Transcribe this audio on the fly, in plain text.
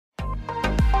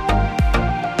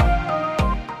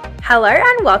Hello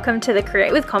and welcome to the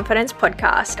Create with Confidence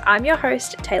podcast. I'm your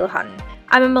host, Taylor Hutton.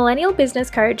 I'm a millennial business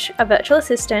coach, a virtual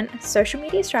assistant, social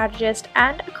media strategist,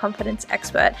 and a confidence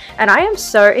expert, and I am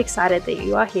so excited that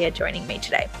you are here joining me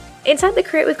today. Inside the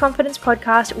Create with Confidence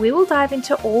podcast, we will dive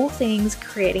into all things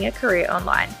creating a career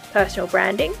online, personal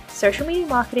branding, social media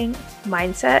marketing,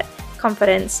 mindset,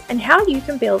 confidence, and how you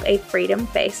can build a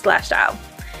freedom-based lifestyle.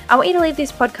 I want you to leave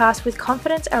this podcast with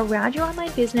confidence around your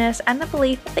online business and the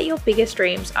belief that your biggest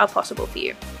dreams are possible for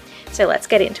you. So let's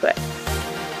get into it.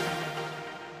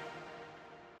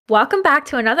 Welcome back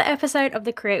to another episode of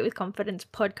the Create with Confidence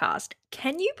podcast.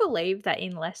 Can you believe that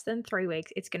in less than 3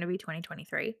 weeks, it's going to be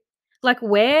 2023? Like,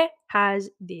 where has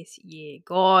this year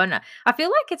gone? I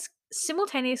feel like it's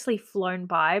simultaneously flown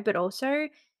by, but also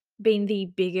been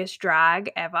the biggest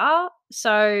drag ever.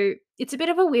 So it's a bit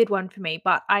of a weird one for me,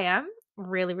 but I am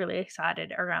really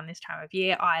excited around this time of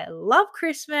year. I love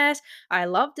Christmas. I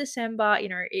love December.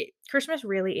 Christmas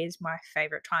really is my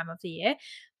favorite time of the year,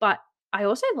 but I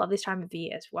also love this time of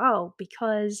year as well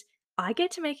because I get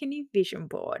to make a new vision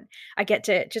board. I get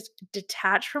to just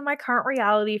detach from my current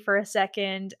reality for a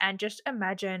second and just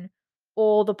imagine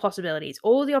all the possibilities,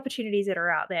 all the opportunities that are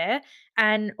out there,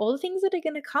 and all the things that are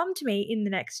going to come to me in the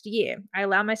next year. I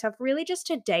allow myself really just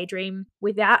to daydream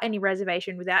without any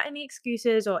reservation, without any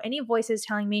excuses or any voices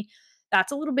telling me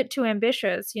that's a little bit too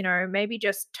ambitious, maybe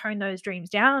just tone those dreams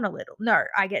down a little. No,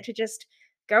 I get to just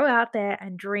go out there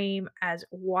and dream as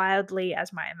wildly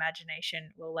as my imagination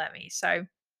will let me. So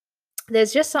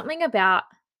there's just something about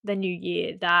the new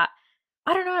year that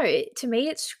I don't know. To me,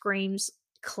 it screams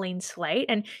clean slate.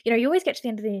 And, you always get to the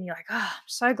end of the year and you're like, oh, I'm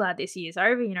so glad this year's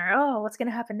over. Oh, what's going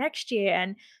to happen next year?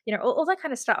 And, all that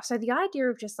kind of stuff. So the idea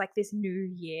of just like this new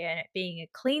year and it being a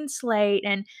clean slate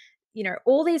and,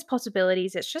 all these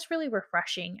possibilities, it's just really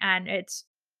refreshing. And it's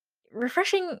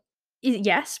refreshing,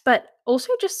 yes, but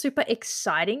also just super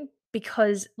exciting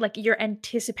because like you're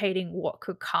anticipating what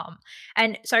could come.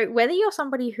 And so whether you're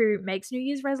somebody who makes New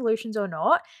Year's resolutions or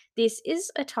not, this is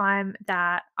a time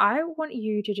that I want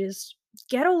you to just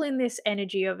get all in this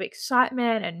energy of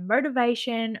excitement and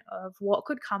motivation of what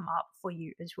could come up for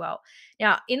you as well.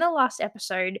 Now, in the last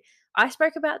episode, I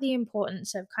spoke about the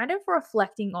importance of kind of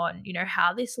reflecting on,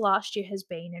 how this last year has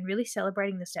been and really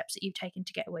celebrating the steps that you've taken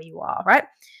to get where you are, right?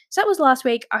 So that was last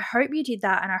week. I hope you did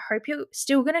that, and I hope you're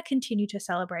still going to continue to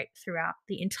celebrate throughout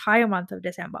the entire month of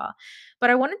December.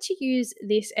 But I wanted to use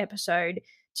this episode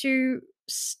to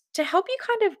help you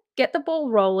kind of get the ball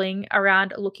rolling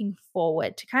around looking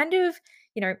forward, to kind of,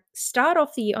 start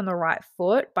off the year on the right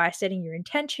foot by setting your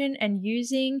intention and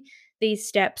using these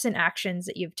steps and actions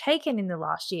that you've taken in the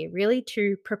last year really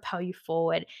to propel you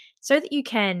forward so that you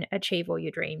can achieve all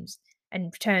your dreams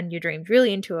and turn your dreams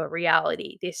really into a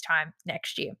reality this time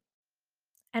next year.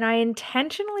 And I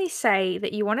intentionally say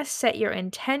that you want to set your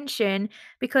intention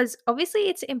because obviously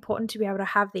it's important to be able to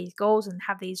have these goals and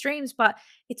have these dreams, but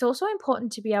it's also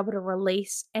important to be able to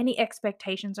release any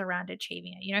expectations around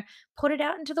achieving it. Put it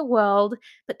out into the world,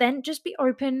 but then just be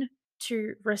open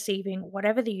to receiving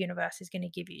whatever the universe is going to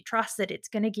give you. Trust that it's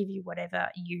going to give you whatever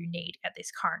you need at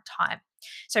this current time.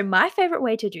 So, my favorite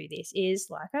way to do this is,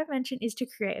 like I've mentioned, is to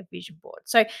create a vision board.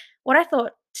 So, what I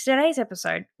thought today's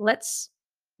episode, let's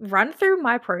run through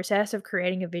my process of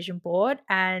creating a vision board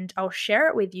and I'll share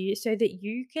it with you so that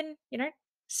you can,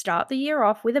 start the year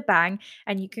off with a bang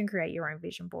and you can create your own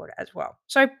vision board as well.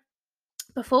 So,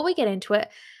 before we get into it,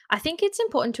 I think it's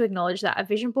important to acknowledge that a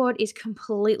vision board is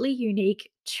completely unique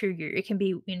to you. It can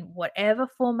be in whatever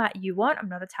format you want. I'm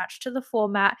not attached to the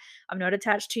format. I'm not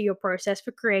attached to your process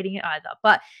for creating it either.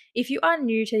 But if you are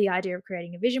new to the idea of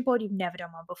creating a vision board, you've never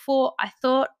done one before, I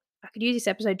thought I could use this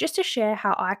episode just to share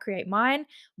how I create mine,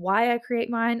 why I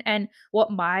create mine, and what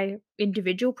my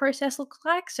individual process looks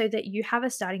like so that you have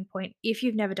a starting point if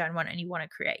you've never done one and you want to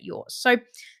create yours. So,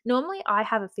 normally I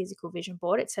have a physical vision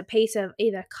board. It's a piece of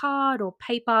either card or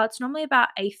paper. It's normally about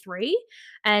A3.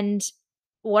 And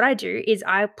what I do is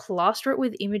I plaster it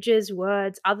with images,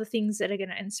 words, other things that are going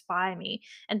to inspire me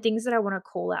and things that I want to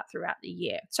call out throughout the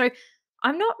year. So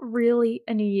I'm not really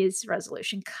a New Year's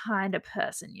resolution kind of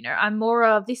person. I'm more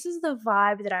of this is the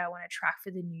vibe that I want to track for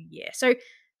the new year. So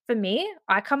for me,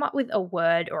 I come up with a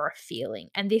word or a feeling,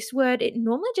 and this word, it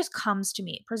normally just comes to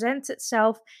me. It presents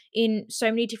itself in so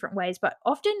many different ways, but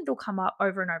often it'll come up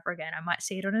over and over again. I might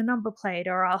see it on a number plate,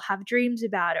 or I'll have dreams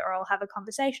about it, or I'll have a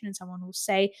conversation and someone will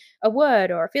say a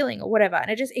word or a feeling or whatever. And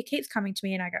it keeps coming to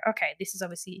me, and I go, okay, this is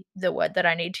obviously the word that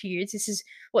I need to use. This is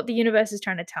what the universe is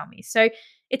trying to tell me. So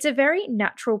it's a very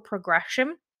natural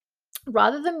progression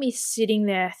rather than me sitting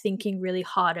there thinking really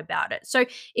hard about it. So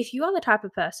if you are the type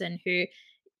of person who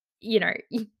you know,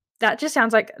 that just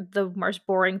sounds like the most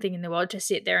boring thing in the world to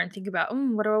sit there and think about,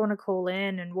 what do I want to call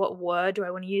in and what word do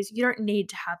I want to use? You don't need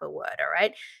to have a word, all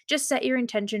right? Just set your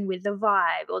intention with the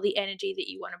vibe or the energy that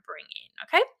you want to bring in,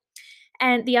 okay?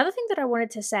 And the other thing that I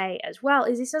wanted to say as well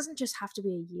is this doesn't just have to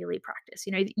be a yearly practice.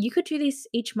 You could do this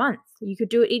each month. You could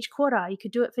do it each quarter. You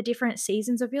could do it for different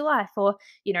seasons of your life or,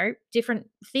 different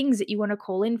things that you want to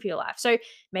call in for your life. So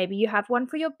maybe you have one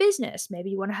for your business. Maybe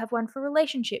you want to have one for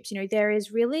relationships. There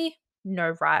is really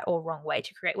no right or wrong way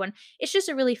to create one. It's just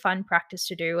a really fun practice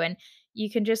to do. And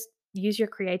you can just use your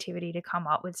creativity to come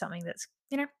up with something that's,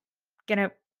 going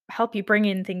to help you bring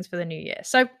in things for the new year.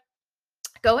 So,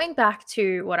 going back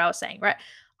to what I was saying, right?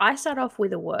 I start off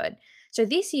with a word. So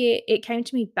this year it came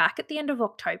to me back at the end of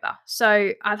October.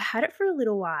 So I've had it for a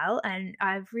little while and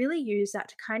I've really used that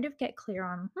to kind of get clear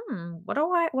on,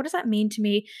 what does that mean to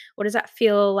me? What does that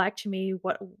feel like to me?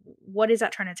 What is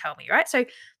that trying to tell me, right? So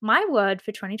my word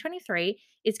for 2023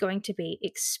 is going to be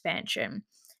expansion.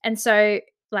 And so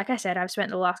like I said, I've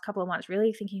spent the last couple of months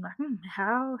really thinking like,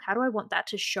 how do I want that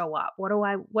to show up?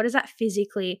 What does that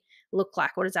physically look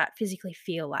like? What does that physically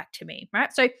feel like to me?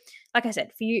 Right. So, like I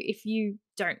said, for you, if you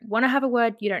don't want to have a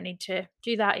word, you don't need to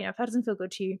do that. If that doesn't feel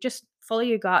good to you, just follow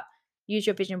your gut, use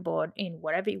your vision board in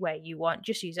whatever way you want.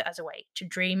 Just use it as a way to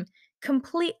dream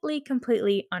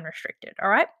completely unrestricted. All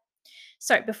right.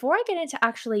 So, before I get into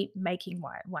actually making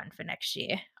my one for next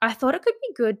year, I thought it could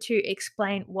be good to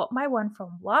explain what my one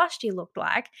from last year looked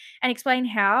like and explain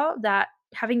how that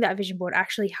having that vision board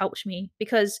actually helped me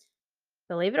because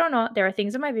believe it or not, there are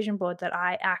things on my vision board that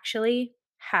I actually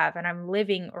have and I'm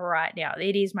living right now.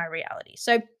 It is my reality.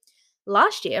 So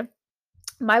last year,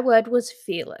 my word was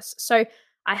fearless. So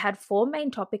I had four main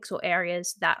topics or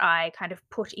areas that I kind of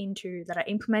that I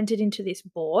implemented into this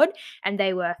board, and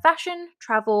they were fashion,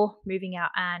 travel, moving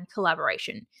out, and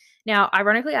collaboration. Now,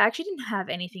 ironically, I actually didn't have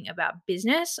anything about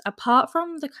business apart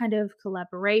from the kind of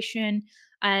collaboration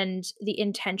and the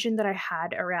intention that I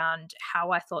had around how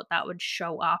I thought that would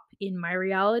show up in my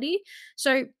reality.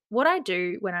 So, what I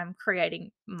do when I'm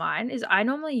creating mine is I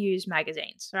normally use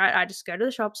magazines, right? I just go to the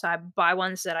shops, I buy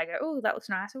ones that I go, oh, that looks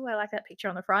nice. Oh, I like that picture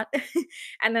on the front.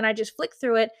 And then I just flick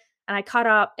through it and I cut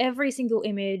up every single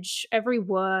image, every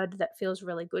word that feels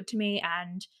really good to me.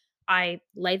 And I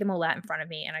lay them all out in front of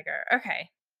me and I go, okay,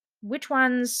 which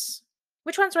ones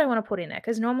which ones do I want to put in there?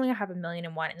 Because normally I have a million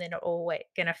and one and they're not all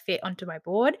gonna fit onto my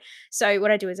board. So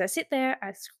what I do is I sit there,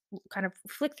 kind of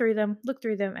flick through them, look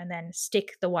through them, and then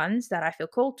stick the ones that I feel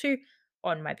called to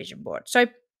on my vision board. So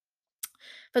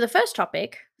for the first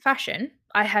topic, fashion,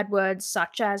 I had words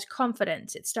such as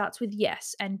confidence, it starts with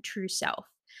yes, and true self.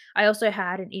 I also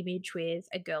had an image with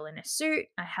a girl in a suit.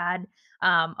 I had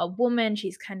a woman,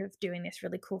 she's kind of doing this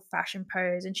really cool fashion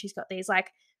pose, and she's got these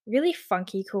like really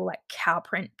funky, cool, like cow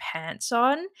print pants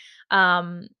on.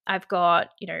 I've got,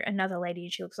 another lady,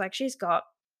 she looks like she's got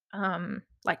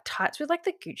like tights with like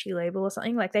the Gucci label or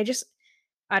something. Like they just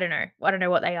I don't know. I don't know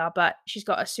what they are, but she's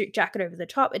got a suit jacket over the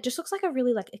top. It just looks like a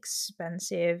really like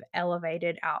expensive,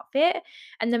 elevated outfit.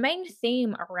 And the main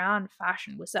theme around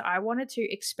fashion was that I wanted to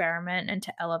experiment and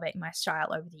to elevate my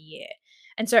style over the year.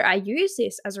 And so I use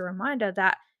this as a reminder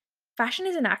that fashion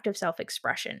is an act of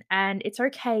self-expression and it's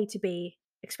okay to be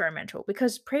experimental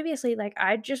because previously like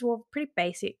I just wore pretty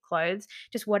basic clothes,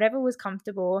 just whatever was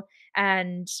comfortable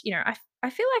and I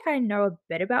feel like I know a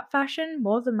bit about fashion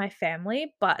more than my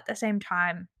family, but at the same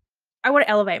time I want to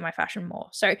elevate my fashion more.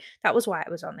 So that was why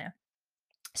it was on there.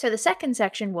 So the second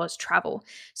section was travel.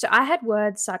 So I had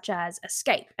words such as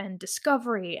escape and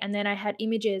discovery, and then I had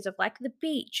images of like the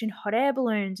beach and hot air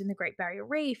balloons and the Great Barrier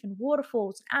Reef and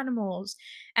waterfalls and animals.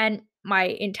 And my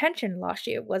intention last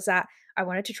year was that I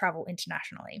wanted to travel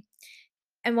internationally.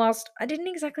 And whilst I didn't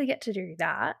exactly get to do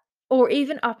that, or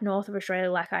even up north of Australia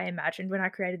like I imagined when I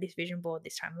created this vision board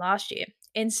this time last year,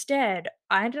 instead,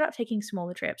 I ended up taking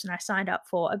smaller trips and I signed up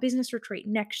for a business retreat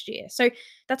next year. So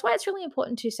that's why it's really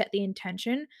important to set the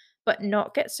intention, but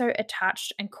not get so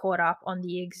attached and caught up on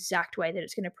the exact way that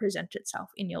it's going to present itself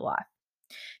in your life.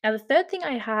 Now, the third thing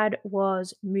I had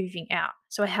was moving out.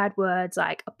 So I had words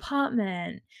like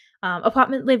apartment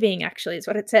living, actually, is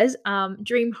what it says,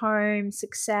 dream home,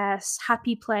 success,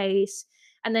 happy place.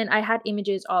 And then I had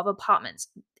images of apartments.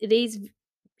 These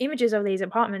images of these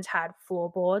apartments had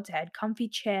floorboards, had comfy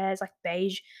chairs, like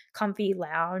beige, comfy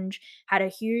lounge, had a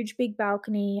huge big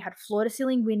balcony, had floor to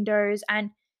ceiling windows.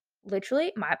 And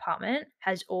literally, my apartment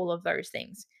has all of those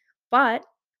things. But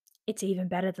it's even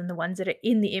better than the ones that are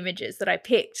in the images that I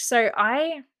picked. So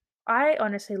I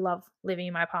honestly love living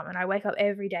in my apartment. I wake up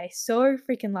every day so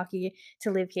freaking lucky to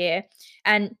live here.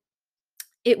 And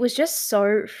it was just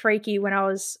so freaky when I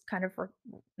was kind of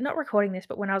not recording this,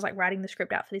 but when I was like writing the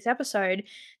script out for this episode,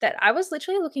 that I was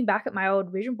literally looking back at my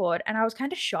old vision board and I was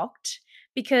kind of shocked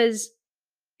because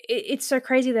it's so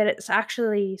crazy that it's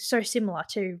actually so similar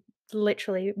to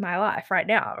literally my life right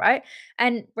now, right?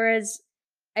 And whereas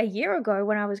a year ago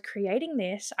when I was creating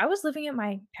this, I was living at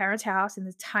my parents' house in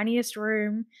the tiniest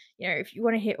room. If you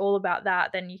want to hear all about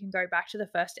that, then you can go back to the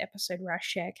first episode where I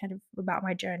share kind of about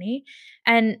my journey.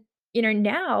 And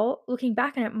now looking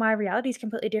back on it, my reality is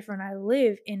completely different. I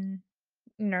live in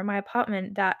my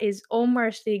apartment that is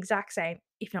almost the exact same,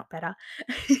 if not better,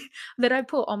 that I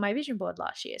put on my vision board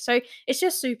last year. So it's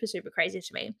just super, super crazy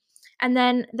to me. And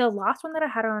then the last one that I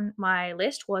had on my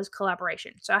list was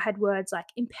collaboration. So I had words like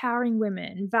empowering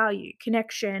women, value,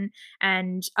 connection,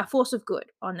 and a force of good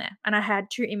on there. And I had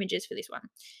two images for this one.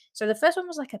 So the first one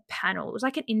was like a panel. It was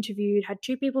like an interview. It had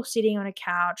two people sitting on a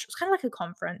couch. It was kind of like a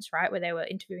conference, right, where they were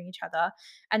interviewing each other.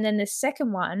 And then the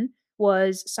second one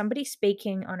was somebody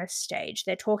speaking on a stage.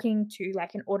 They're talking to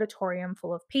like an auditorium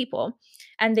full of people.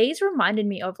 And these reminded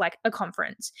me of like a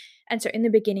conference. And so in the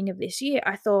beginning of this year,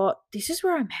 I thought, this is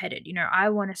where I'm headed. I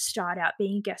want to start out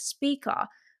being a guest speaker.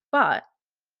 But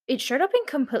it showed up in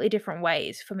completely different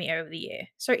ways for me over the year.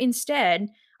 So instead,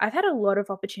 I've had a lot of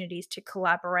opportunities to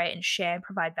collaborate and share and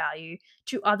provide value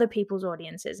to other people's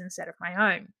audiences instead of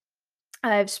my own.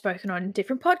 I've spoken on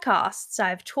different podcasts.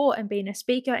 I've taught and been a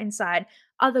speaker inside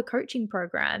other coaching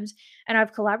programs, and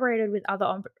I've collaborated with other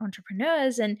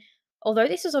entrepreneurs. And although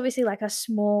this is obviously like a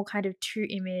small kind of two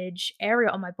image area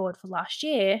on my board for last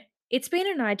year, it's been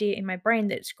an idea in my brain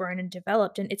that's grown and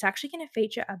developed. And it's actually going to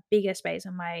feature a bigger space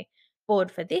on my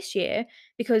board for this year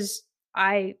because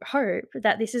I hope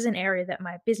that this is an area that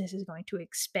my business is going to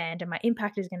expand and my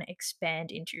impact is going to expand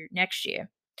into next year.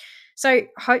 So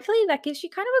hopefully that gives you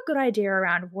kind of a good idea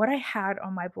around what I had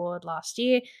on my board last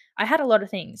year. I had a lot of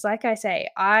things. Like I say,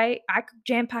 I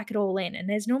jam pack it all in, and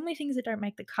there's normally things that don't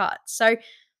make the cut. So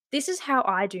this is how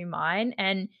I do mine,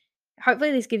 and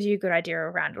hopefully this gives you a good idea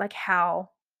around like how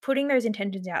putting those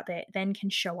intentions out there then can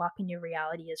show up in your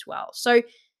reality as well. So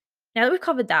now that we've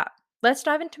covered that, let's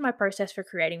dive into my process for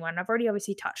creating one. I've already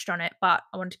obviously touched on it, but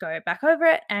I wanted to go back over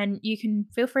it, and you can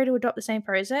feel free to adopt the same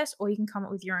process or you can come up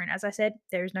with your own. As I said,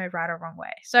 there is no right or wrong way.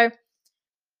 So,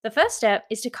 the first step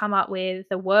is to come up with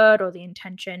the word or the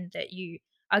intention that you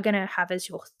are going to have as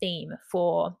your theme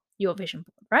for your vision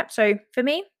board, right? So, for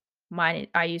me, mine,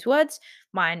 I use words.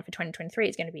 Mine for 2023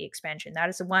 is going to be expansion. That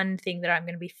is the one thing that I'm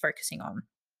going to be focusing on.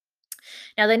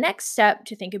 Now, the next step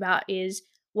to think about is,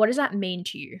 what does that mean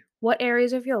to you? What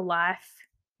areas of your life,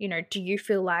 do you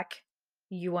feel like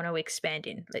you want to expand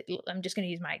in? I'm just going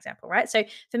to use my example, right? So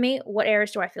for me, what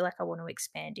areas do I feel like I want to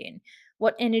expand in?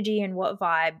 What energy and what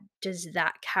vibe does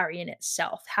that carry in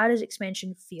itself? How does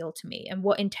expansion feel to me? And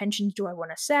what intentions do I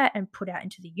want to set and put out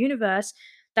into the universe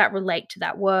that relate to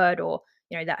that word or,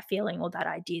 that feeling or that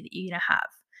idea that you're going to have?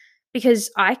 Because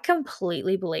I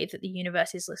completely believe that the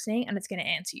universe is listening and it's going to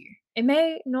answer you. It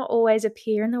may not always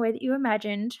appear in the way that you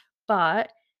imagined, but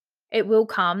it will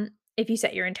come if you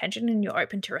set your intention and you're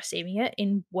open to receiving it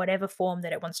in whatever form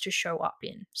that it wants to show up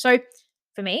in. So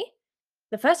for me,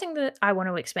 the first thing that I want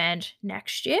to expand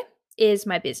next year is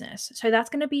my business. So that's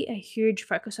going to be a huge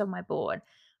focus on my board.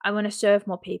 I want to serve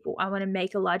more people. I want to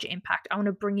make a larger impact. I want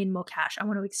to bring in more cash. I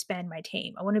want to expand my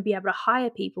team. I want to be able to hire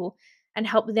people and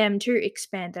help them to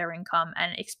expand their income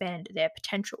and expand their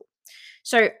potential.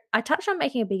 So I touched on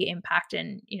making a bigger impact,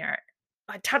 and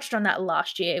I touched on that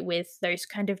last year with those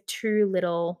kind of two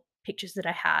little pictures that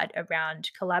I had around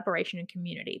collaboration and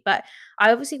community. But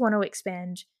I obviously want to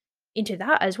expand into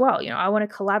that as well. I want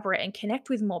to collaborate and connect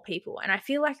with more people. And I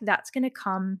feel like that's going to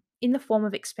come in the form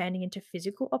of expanding into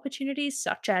physical opportunities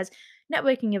such as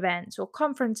networking events or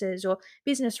conferences or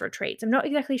business retreats. I'm not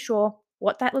exactly sure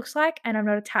what that looks like, and I'm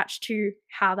not attached to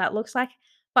how that looks like,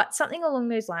 but something along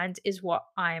those lines is what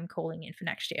I am calling in for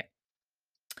next year.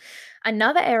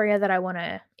 Another area that I want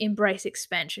to embrace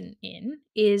expansion in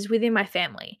is within my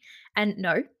family. And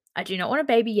no, I do not want a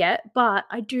baby yet, but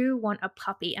I do want a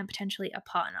puppy and potentially a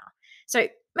partner. So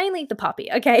mainly the puppy,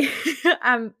 okay?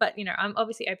 But I'm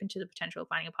obviously open to the potential of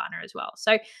finding a partner as well.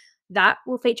 So that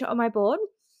will feature on my board.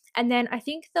 And then I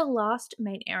think the last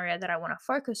main area that I want to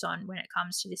focus on when it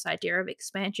comes to this idea of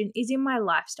expansion is in my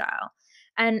lifestyle.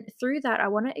 And through that, I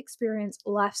want to experience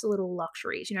life's little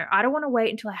luxuries. I don't want to wait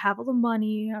until I have all the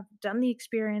money, I've done the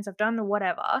experience, I've done the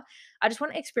whatever. I just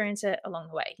want to experience it along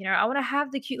the way. I want to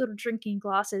have the cute little drinking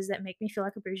glasses that make me feel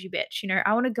like a bougie bitch.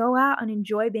 I want to go out and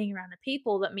enjoy being around the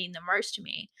people that mean the most to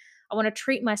me. I want to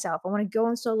treat myself. I want to go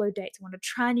on solo dates. I want to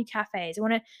try new cafes. I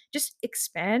want to just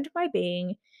expand my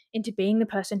being into being the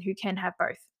person who can have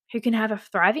both, who can have a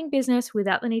thriving business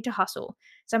without the need to hustle,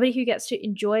 somebody who gets to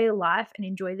enjoy life and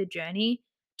enjoy the journey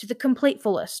to the complete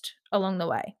fullest along the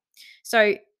way.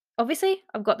 So, obviously,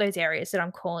 I've got those areas that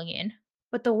I'm calling in,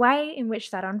 but the way in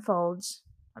which that unfolds,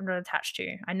 I'm not attached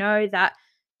to. I know that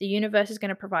the universe is going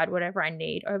to provide whatever I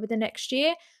need over the next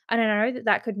year. And I know that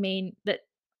that could mean that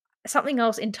something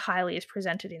else entirely is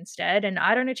presented instead, and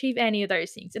I don't achieve any of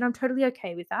those things. And I'm totally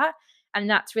okay with that. And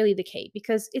that's really the key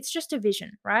because it's just a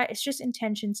vision, right? It's just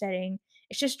intention setting,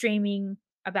 it's just dreaming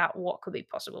about what could be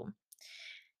possible.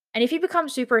 And if you become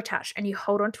super attached and you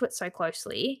hold on to it so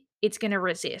closely, it's going to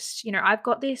resist. I've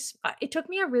got this, it took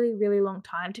me a really, really long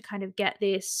time to kind of get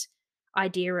this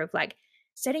idea of like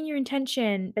setting your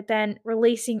intention, but then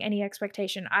releasing any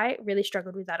expectation. I really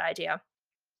struggled with that idea.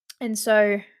 And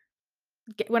so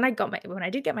when I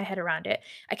did get my head around it,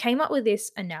 I came up with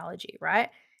this analogy, right?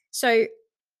 So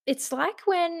it's like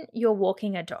when you're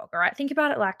walking a dog, all right? Think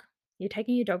about it like you're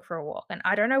taking your dog for a walk. And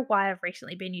I don't know why I've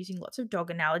recently been using lots of dog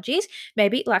analogies.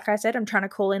 Maybe, like I said, I'm trying to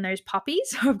call in those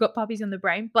puppies. I've got puppies on the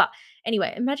brain. But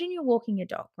anyway, imagine you're walking a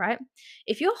dog, right?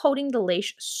 If you're holding the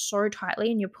leash so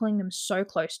tightly and you're pulling them so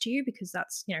close to you, because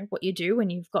that's, what you do when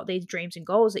you've got these dreams and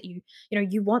goals that you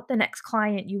want the next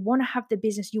client, you want to have the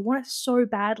business, you want it so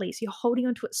badly. So you're holding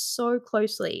onto it so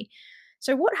closely.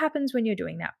 So what happens when you're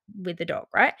doing that with the dog,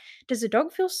 right? Does the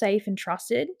dog feel safe and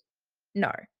trusted?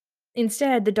 No.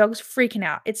 Instead, the dog's freaking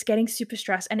out. It's getting super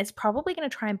stressed and it's probably going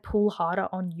to try and pull harder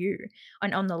on you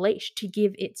and on the leash to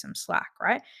give it some slack,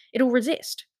 right? It'll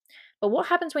resist. But what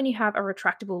happens when you have a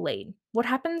retractable lead? What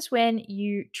happens when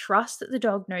you trust that the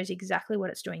dog knows exactly what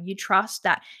it's doing? You trust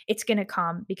that it's going to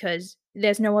come because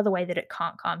there's no other way that it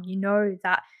can't come. You know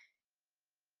that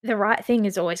the right thing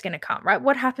is always going to come, right?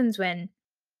 What happens when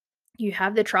you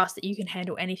have the trust that you can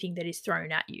handle anything that is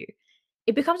thrown at you?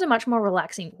 It becomes a much more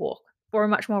relaxing walk or a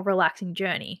much more relaxing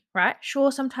journey, right?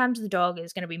 Sure, sometimes the dog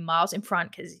is going to be miles in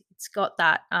front because it's got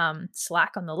that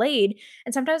slack on the lead,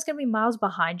 and sometimes it's going to be miles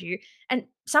behind you, and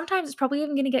sometimes it's probably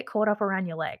even going to get caught up around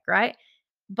your leg, right?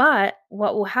 But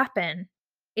what will happen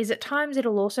is at times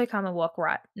it'll also come and walk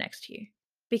right next to you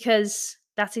because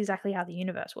that's exactly how the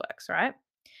universe works, right?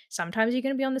 Sometimes you're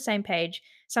going to be on the same page.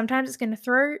 Sometimes it's going to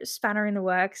throw a spanner in the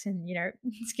works and,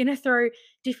 it's going to throw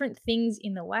different things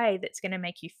in the way that's going to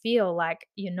make you feel like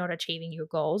you're not achieving your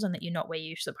goals and that you're not where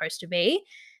you're supposed to be.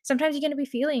 Sometimes you're going to be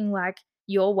feeling like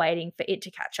you're waiting for it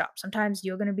to catch up. Sometimes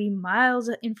you're going to be miles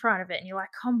in front of it and you're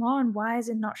like, come on, why is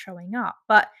it not showing up?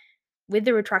 But with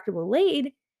the retractable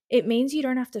lead, it means you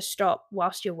don't have to stop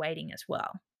whilst you're waiting as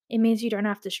well. It means you don't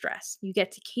have to stress. You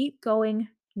get to keep going,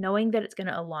 knowing that it's going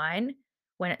to align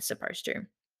when it's supposed to.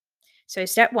 So,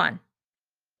 step one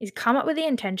is come up with the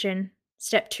intention.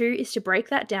 Step two is to break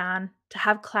that down, to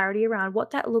have clarity around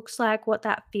what that looks like, what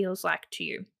that feels like to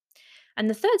you. And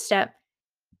the third step,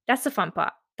 that's the fun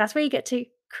part. That's where you get to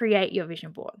create your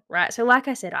vision board, right? So, like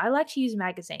I said, I like to use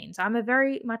magazines. I'm a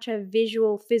very much a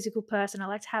visual, physical person. I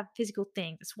like to have physical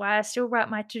things. That's why I still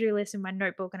write my to do list in my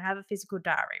notebook and I have a physical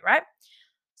diary, right?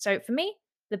 So, for me,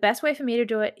 the best way for me to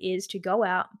do it is to go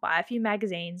out, buy a few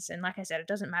magazines. And like I said, it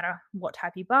doesn't matter what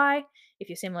type you buy. If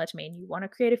you're similar to me and you want to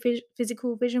create a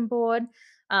physical vision board,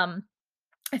 um,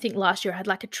 I think last year I had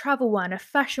like a travel one, a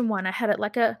fashion one. I had it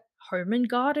like a home and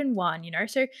garden one.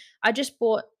 So I just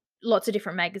bought lots of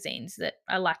different magazines that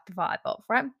I like the vibe of,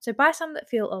 right? So buy some that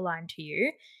feel aligned to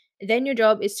you. Then your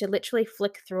job is to literally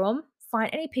flick through them, find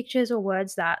any pictures or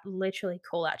words that literally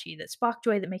call out to you, that spark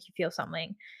joy, that make you feel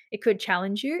something. It could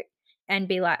challenge you and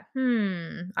be like,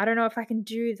 I don't know if I can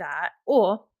do that.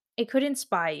 Or it could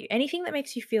inspire you. Anything that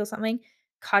makes you feel something,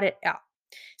 cut it out.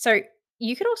 So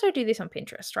you could also do this on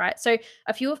Pinterest, right? So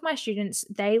a few of my students,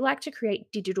 they like to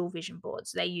create digital vision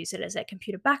boards. They use it as their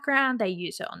computer background, they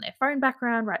use it on their phone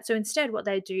background, right? So instead, what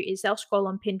they do is they'll scroll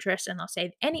on Pinterest and they'll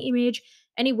save any image,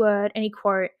 any word, any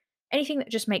quote, anything that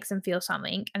just makes them feel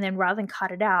something. And then rather than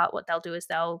cut it out, what they'll do is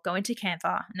they'll go into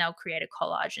Canva and they'll create a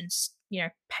collage and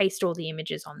paste all the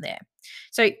images on there.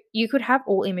 So you could have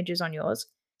all images on yours.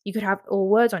 You could have all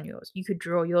words on yours. You could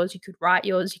draw yours. You could write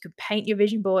yours. You could paint your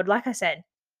vision board. Like I said,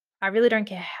 I really don't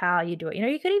care how you do it.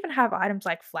 You could even have items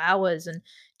like flowers and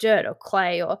dirt or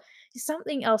clay or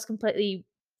something else completely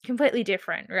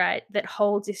different, right? That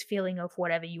holds this feeling of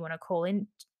whatever you want to call in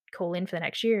for the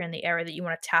next year and the area that you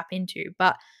want to tap into.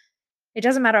 But it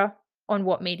doesn't matter on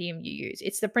what medium you use.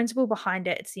 It's the principle behind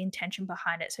it, it's the intention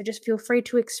behind it. So just feel free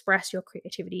to express your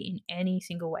creativity in any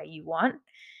single way you want.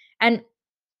 And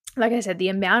like I said, the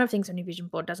amount of things on your vision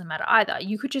board doesn't matter either.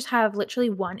 You could just have literally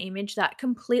one image that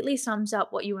completely sums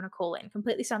up what you want to call in,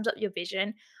 completely sums up your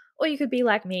vision. Or you could be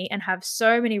like me and have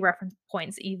so many reference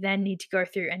points that you then need to go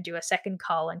through and do a second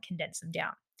cull and condense them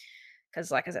down.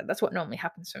 because, like I said, that's what normally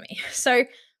happens for me. So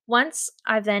once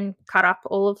I've then cut up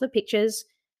all of the pictures,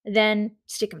 then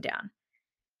stick them down.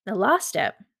 The last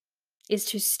step is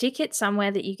to stick it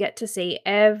somewhere that you get to see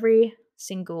every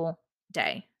single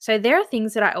day. So there are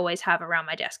things that I always have around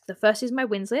my desk. The first is my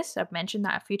wins list. I've mentioned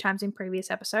that a few times in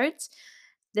previous episodes.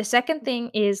 The second thing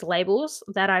is labels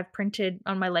that I've printed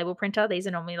on my label printer. These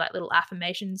are normally like little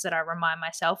affirmations that I remind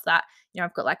myself that,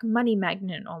 I've got like money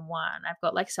magnet on one, I've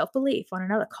got like self belief on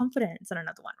another, confidence on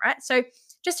another one, right? So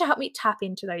just to help me tap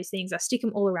into those things, I stick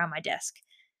them all around my desk.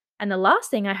 And the last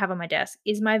thing I have on my desk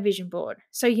is my vision board.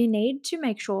 So you need to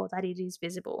make sure that it is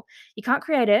visible. You can't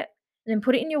create it and then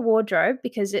put it in your wardrobe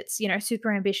because it's,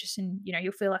 super ambitious and,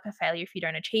 you'll feel like a failure if you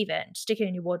don't achieve it, and stick it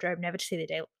in your wardrobe, never to see the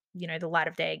day, the light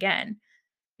of day again.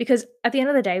 Because at the end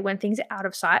of the day, when things are out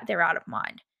of sight, they're out of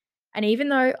mind. And even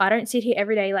though I don't sit here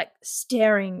every day like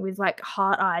staring with like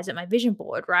heart eyes at my vision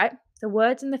board, right? The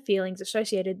words and the feelings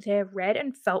associated, they're read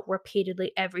and felt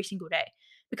repeatedly every single day.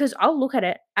 Because I'll look at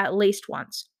it at least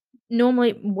once.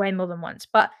 Normally way more than once,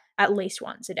 but at least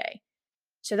once a day.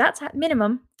 So that's at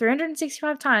minimum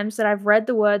 365 times that I've read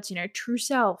the words, true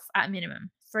self at minimum.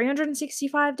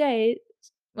 365 days,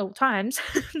 well, times,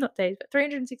 not days, but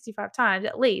 365 times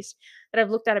at least that I've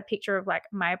looked at a picture of like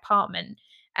my apartment.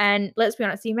 And let's be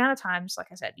honest, the amount of times, like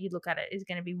I said, you look at it is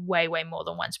going to be way, way more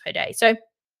than once per day. So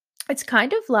it's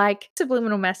kind of like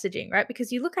subliminal messaging, right?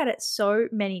 Because you look at it so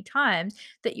many times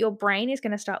that your brain is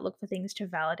going to start look for things to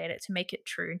validate it, to make it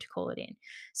true and to call it in.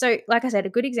 So, like I said, a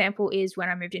good example is when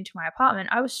I moved into my apartment,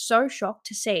 I was so shocked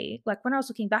to see, like when I was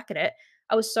looking back at it,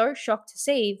 I was so shocked to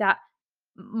see that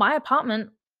my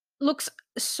apartment looks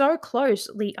so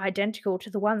closely identical to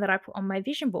the one that I put on my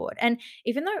vision board. And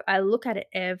even though I look at it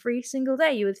every single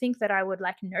day, you would think that I would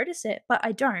like notice it, but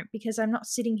I don't, because I'm not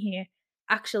sitting here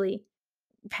actually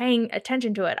paying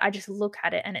attention to it. I just look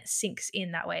at it and it sinks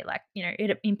in that way. Like,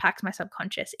 it impacts my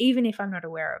subconscious, even if I'm not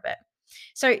aware of it.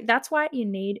 So that's why you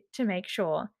need to make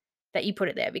sure that you put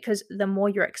it there, because the more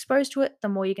you're exposed to it, the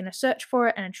more you're going to search for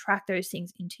it and attract those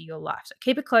things into your life. So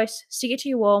keep it close, stick it to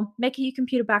your wall, make it your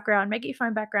computer background, make it your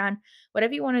phone background,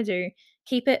 whatever you want to do,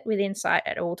 keep it within sight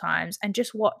at all times and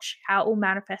just watch how it will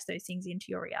manifest those things into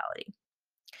your reality.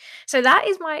 So that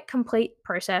is my complete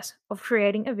process of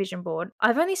creating a vision board.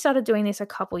 I've only started doing this a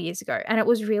couple years ago, and it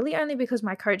was really only because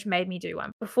my coach made me do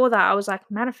one. Before that, I was like,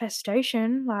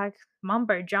 manifestation, like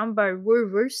mumbo jumbo, woo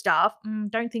woo stuff.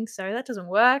 Don't think so. That doesn't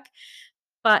work.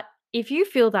 But if you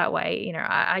feel that way,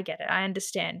 I get it. I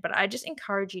understand. But I just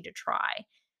encourage you to try.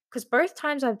 Because both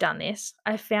times I've done this,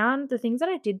 I found the things that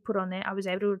I did put on there, I was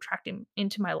able to attract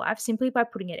into my life simply by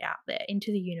putting it out there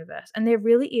into the universe. And there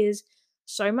really is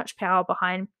so much power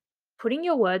behind putting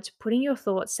your words, putting your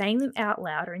thoughts, saying them out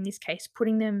loud, or in this case,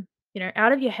 putting them,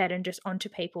 out of your head and just onto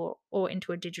paper or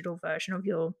into a digital version of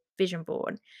your vision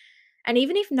board. And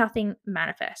even if nothing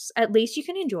manifests, at least you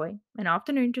can enjoy an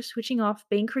afternoon just switching off,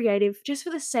 being creative, just for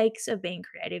the sakes of being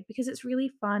creative, because it's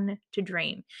really fun to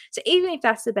dream. So even if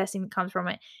that's the best thing that comes from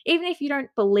it, even if you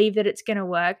don't believe that it's going to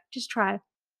work, just try.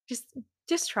 Just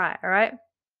just try, all right?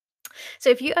 So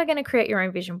if you are going to create your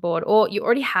own vision board or you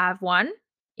already have one,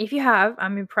 if you have,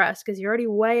 I'm impressed because you're already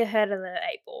way ahead of the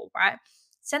eight ball, right?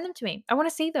 Send them to me. I want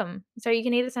to see them. So you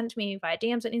can either send it to me via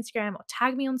DMs on Instagram or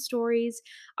tag me on stories.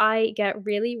 I get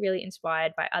really, really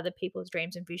inspired by other people's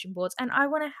dreams and vision boards, and I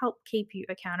want to help keep you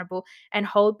accountable and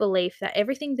hold belief that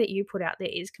everything that you put out there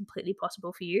is completely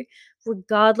possible for you,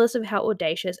 regardless of how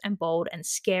audacious and bold and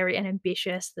scary and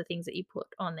ambitious the things that you put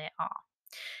on there are.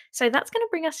 So that's going to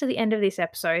bring us to the end of this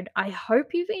episode. I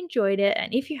hope you've enjoyed it.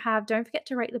 And if you have, don't forget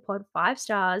to rate the pod 5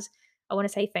 stars. I want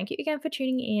to say thank you again for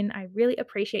tuning in. I really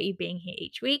appreciate you being here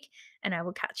each week. And I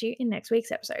will catch you in next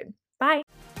week's episode. Bye.